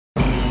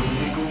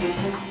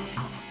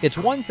It's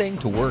one thing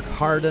to work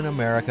hard in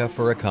America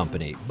for a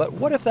company, but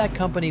what if that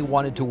company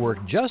wanted to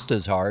work just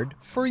as hard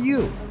for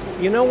you?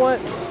 You know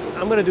what?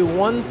 I'm going to do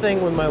one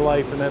thing with my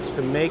life, and that's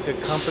to make a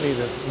company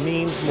that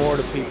means more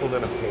to people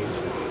than a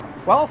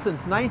paycheck. Well,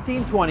 since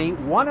 1920,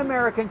 one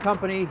American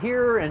company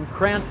here in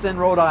Cranston,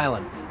 Rhode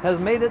Island, has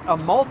made it a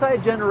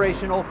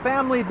multi-generational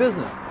family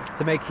business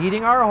to make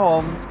heating our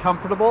homes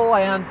comfortable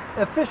and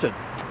efficient.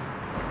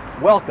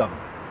 Welcome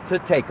to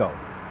Taco.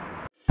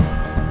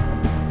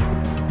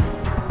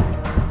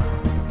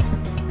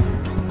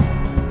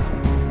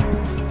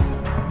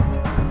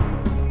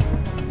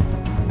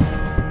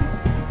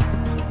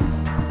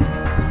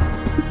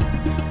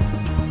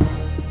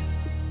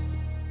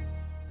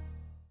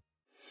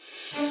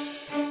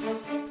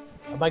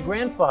 My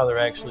grandfather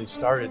actually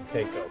started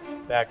Taco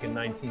back in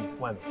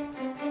 1920.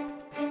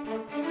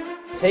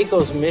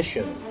 Taco's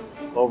mission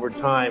over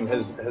time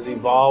has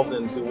evolved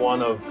into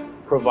one of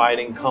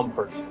providing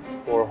comfort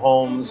for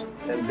homes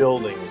and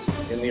buildings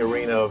in the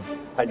arena of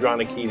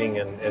hydronic heating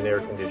and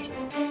air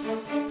conditioning.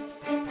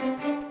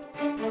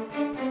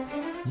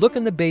 Look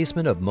in the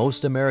basement of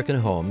most American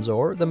homes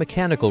or the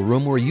mechanical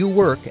room where you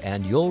work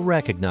and you'll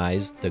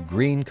recognize the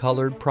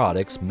green-colored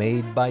products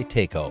made by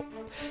Taco.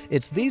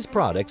 It's these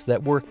products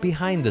that work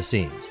behind the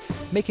scenes,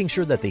 making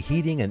sure that the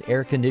heating and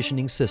air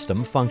conditioning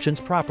system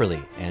functions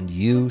properly and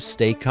you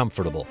stay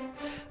comfortable.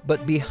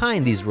 But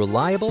behind these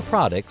reliable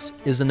products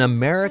is an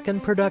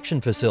American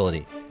production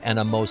facility and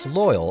a most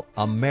loyal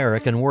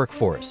American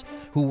workforce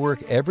who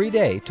work every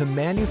day to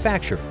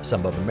manufacture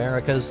some of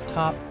America's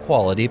top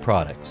quality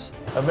products.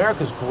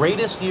 America's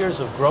greatest years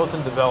of growth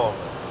and development,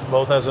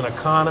 both as an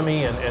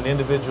economy and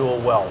individual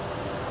wealth,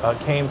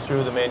 came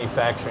through the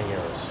manufacturing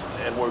eras.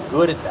 And we're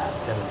good at that.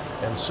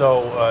 And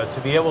so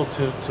to be able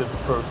to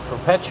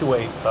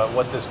perpetuate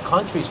what this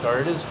country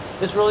started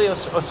is really a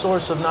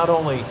source of not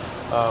only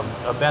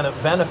a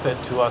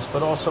benefit to us,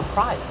 but also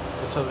pride.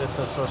 It's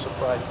a source of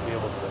pride to be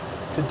able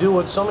to do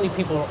what so many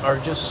people are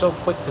just so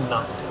quick to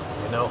not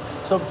do, you know?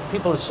 So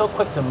people are so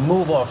quick to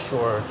move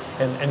offshore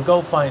and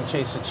go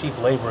chase the cheap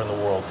labor in the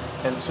world.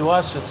 And to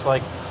us, it's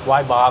like,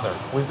 why bother?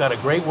 We've got a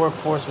great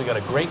workforce, we've got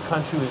a great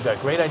country, we've got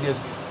great ideas,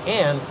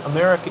 and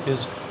America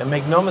is, and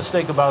make no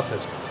mistake about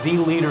this, the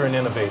leader in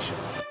innovation.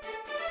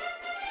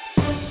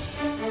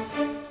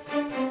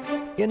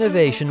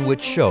 Innovation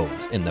which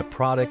shows in the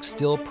products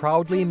still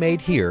proudly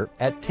made here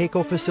at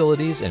Taco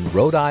facilities in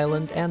Rhode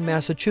Island and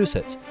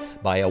Massachusetts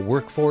by a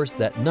workforce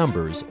that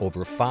numbers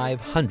over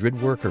 500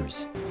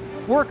 workers.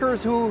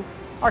 Workers who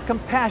are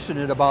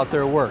compassionate about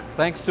their work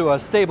thanks to a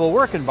stable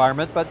work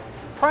environment, but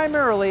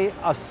primarily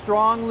a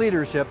strong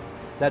leadership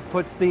that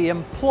puts the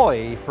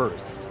employee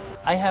first.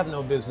 I have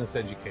no business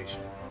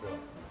education.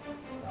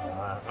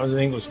 I was an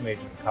English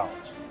major in college.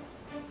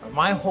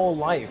 My whole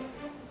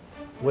life,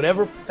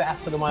 whatever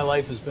facet of my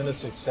life has been a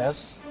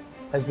success,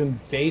 has been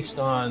based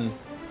on,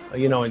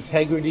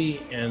 integrity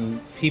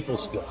and people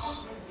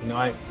skills.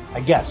 I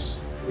guess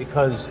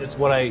because it's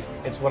what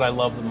I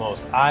love the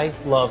most. I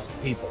love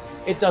people.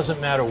 It doesn't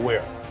matter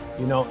where.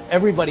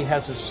 Everybody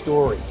has a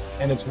story,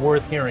 and it's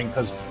worth hearing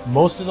because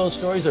most of those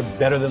stories are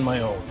better than my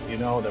own.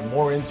 They're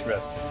more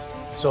interesting.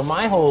 So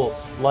my whole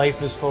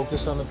life is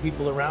focused on the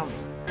people around me.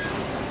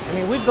 I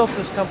mean, we built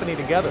this company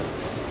together.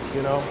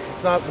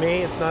 It's not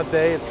me, it's not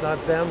they, it's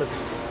not them,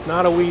 it's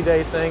not a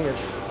we-they thing,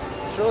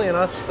 it's really an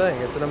us thing.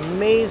 It's an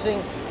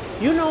amazing,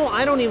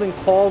 I don't even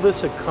call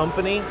this a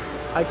company,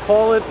 I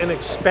call it an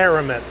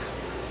experiment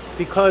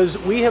because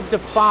we have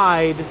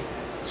defied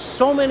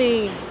so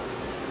many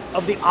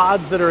of the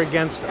odds that are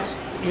against us.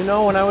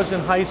 When I was in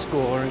high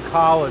school or in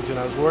college and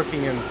I was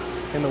working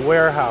in the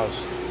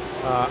warehouse,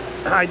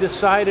 I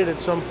decided at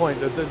some point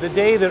that the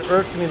day that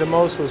irked me the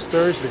most was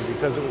Thursday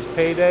because it was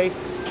payday,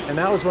 and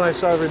that was when I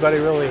saw everybody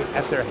really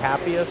at their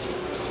happiest.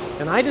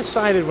 And I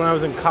decided when I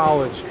was in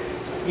college,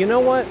 you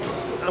know what?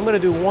 I'm going to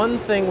do one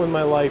thing with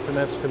my life, and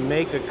that's to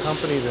make a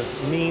company that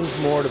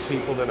means more to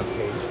people than a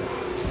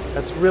paycheck.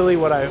 That's really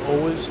what I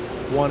always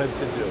wanted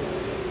to do.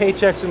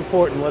 Paycheck's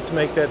important, let's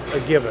make that a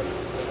given.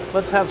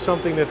 Let's have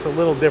something that's a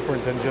little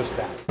different than just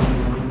that.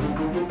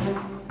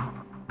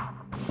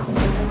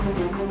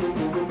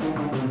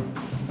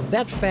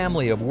 That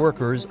family of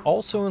workers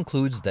also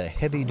includes the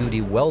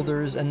heavy-duty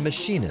welders and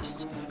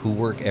machinists who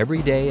work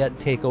every day at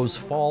Taco's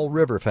Fall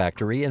River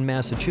factory in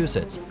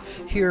Massachusetts.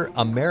 Here,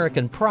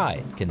 American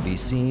pride can be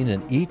seen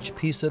in each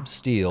piece of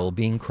steel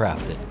being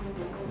crafted.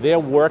 Their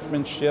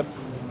workmanship,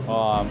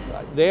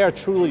 they are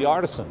truly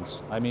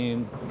artisans. I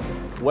mean,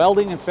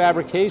 welding and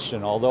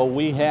fabrication, although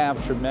we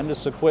have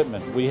tremendous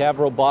equipment, we have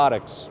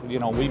robotics, we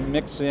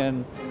mix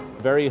in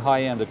very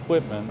high-end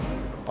equipment,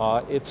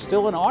 it's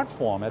still an art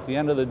form at the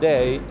end of the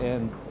day,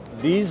 and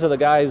these are the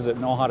guys that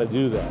know how to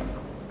do that,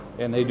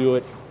 and they do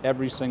it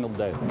every single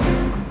day.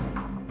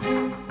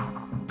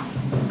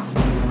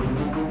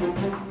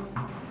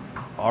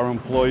 Our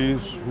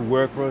employees who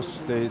work for us,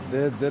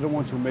 they're the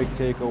ones who make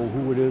Taco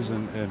who it is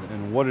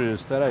and what it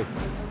is today.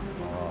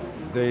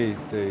 They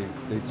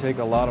take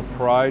a lot of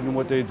pride in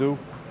what they do.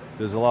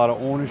 There's a lot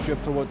of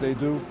ownership to what they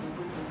do.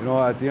 you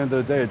know, at the end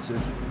of the day, it's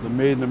the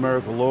Made in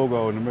America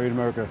logo and the Made in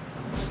America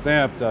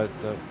stamp that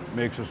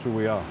makes us who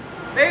we are.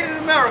 Made in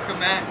America,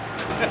 man.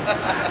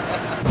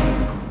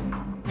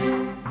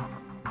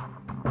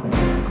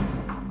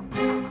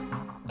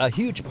 A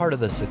huge part of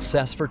the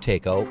success for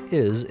Taco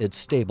is its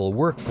stable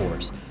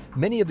workforce.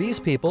 Many of these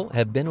people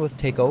have been with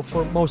Taco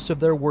for most of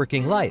their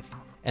working life,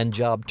 and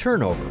job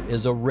turnover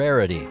is a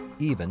rarity,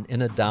 even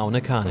in a down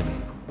economy.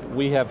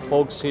 We have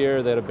folks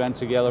here that have been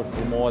together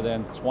for more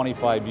than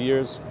 25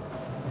 years.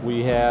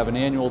 We have an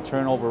annual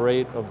turnover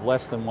rate of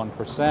less than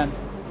 1%.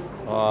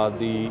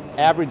 The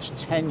average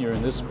tenure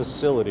in this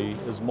facility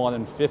is more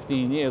than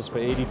 15 years for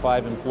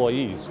 85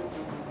 employees.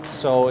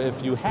 So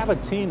if you have a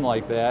team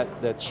like that,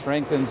 that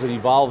strengthens and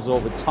evolves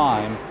over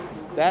time,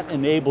 that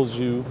enables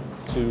you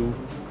to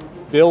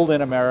build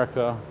in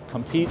America,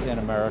 compete in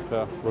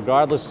America,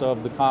 regardless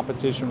of the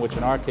competition, which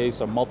in our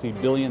case are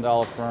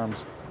multi-billion-dollar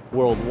firms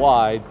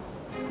worldwide.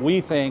 We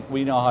think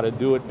we know how to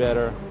do it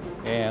better,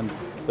 and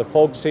the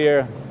folks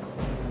here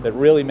that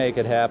really make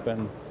it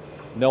happen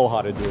know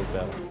how to do it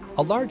better.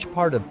 A large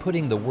part of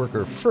putting the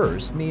worker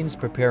first means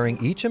preparing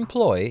each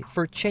employee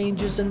for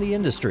changes in the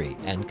industry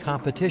and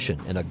competition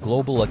in a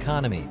global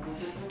economy.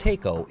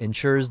 Taco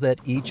ensures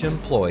that each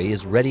employee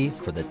is ready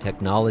for the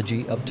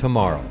technology of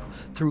tomorrow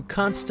through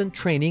constant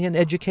training and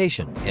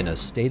education in a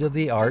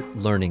state-of-the-art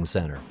learning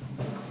center.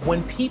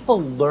 When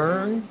people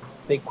learn,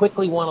 they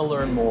quickly want to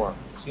learn more.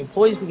 So the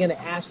employees began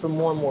to ask for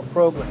more and more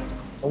programs.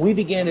 And we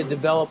began to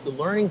develop the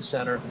Learning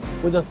Center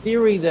with a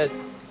theory that,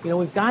 you know,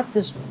 we've got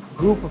this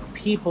group of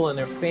people and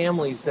their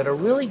families that are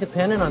really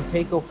dependent on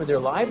Taco for their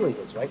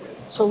livelihoods, right?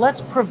 So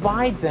let's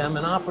provide them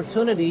an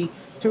opportunity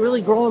to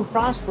really grow and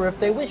prosper if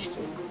they wish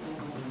to.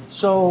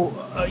 So,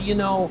 you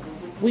know,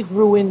 we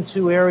grew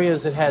into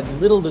areas that had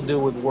little to do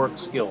with work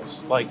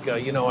skills, like,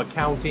 you know,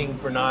 accounting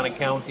for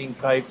non-accounting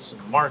types,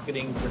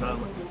 marketing for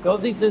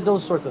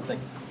those sorts of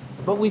things.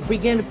 But we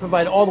began to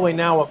provide all the way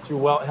now up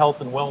through health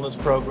and wellness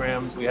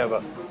programs. We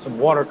have some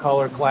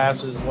watercolor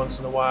classes once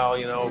in a while,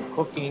 you know,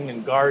 cooking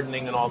and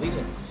gardening and all these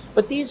things.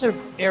 But these are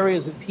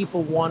areas that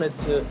people wanted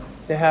to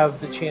have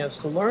the chance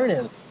to learn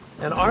in.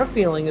 And our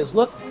feeling is,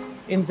 look,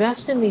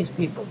 invest in these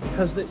people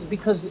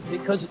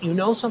because you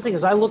know something,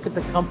 as I look at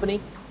the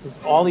company, is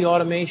all the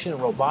automation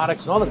and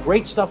robotics and all the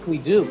great stuff we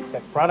do,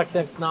 product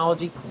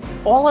technology,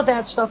 all of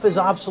that stuff is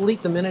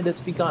obsolete the minute it's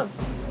begun.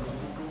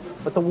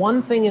 But the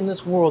one thing in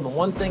this world, the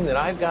one thing that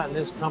I've got in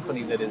this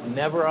company that is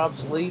never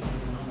obsolete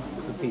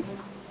is the people.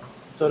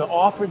 So to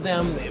offer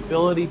them the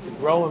ability to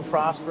grow and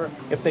prosper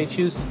if they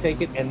choose to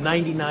take it, and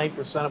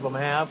 99% of them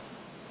have,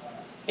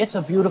 it's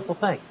a beautiful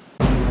thing.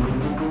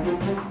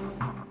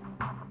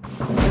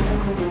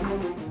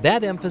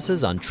 That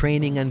emphasis on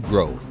training and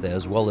growth,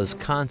 as well as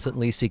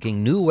constantly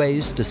seeking new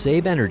ways to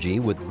save energy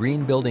with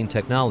green building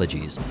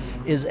technologies,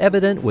 is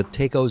evident with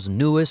Taco's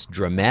newest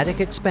dramatic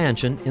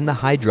expansion in the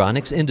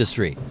hydronics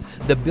industry,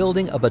 the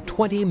building of a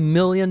 $20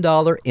 million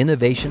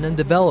Innovation and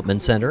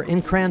Development Center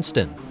in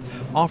Cranston,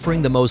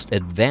 offering the most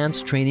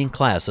advanced training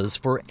classes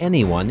for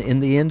anyone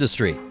in the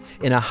industry,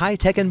 in a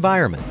high-tech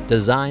environment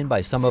designed by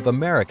some of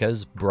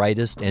America's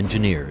brightest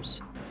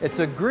engineers. It's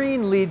a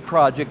green LEED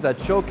project that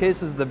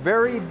showcases the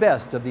very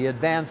best of the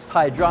advanced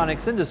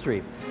hydronics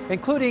industry,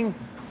 including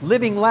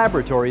living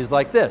laboratories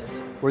like this,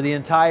 where the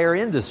entire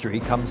industry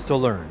comes to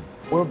learn.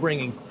 We're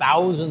bringing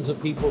thousands of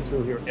people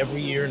through here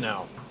every year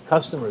now,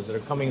 customers that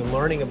are coming and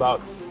learning about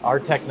our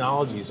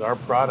technologies, our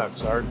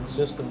products, our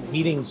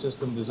heating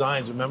system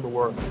designs. Remember,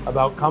 we're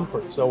about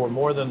comfort, so we're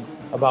more than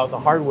about the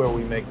hardware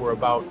we make, we're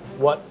about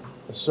what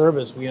the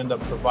service we end up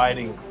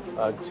providing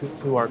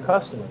to our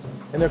customers.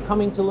 And they're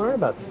coming to learn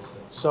about these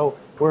things. So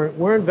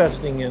we're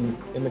investing in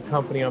the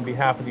company on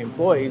behalf of the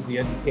employees. The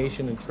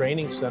Education and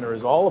Training Center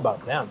is all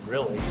about them,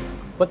 really.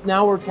 But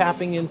now we're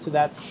tapping into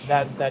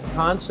that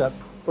concept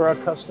for our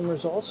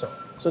customers also.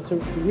 So to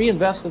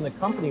reinvest in the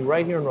company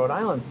right here in Rhode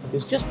Island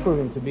is just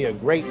proving to be a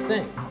great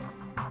thing.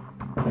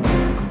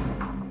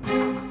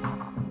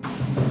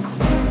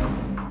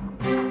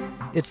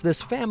 It's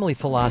this family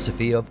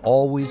philosophy of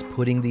always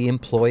putting the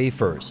employee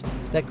first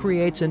that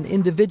creates an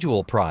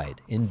individual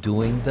pride in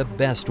doing the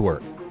best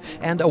work,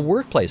 and a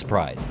workplace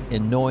pride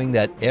in knowing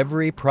that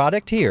every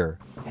product here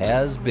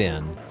has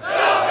been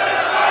built in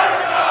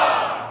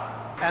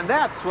America! And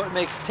that's what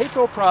makes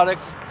Taco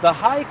products the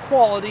high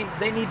quality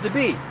they need to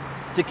be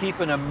to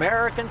keep an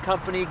American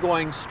company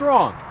going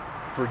strong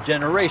for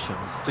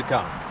generations to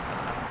come.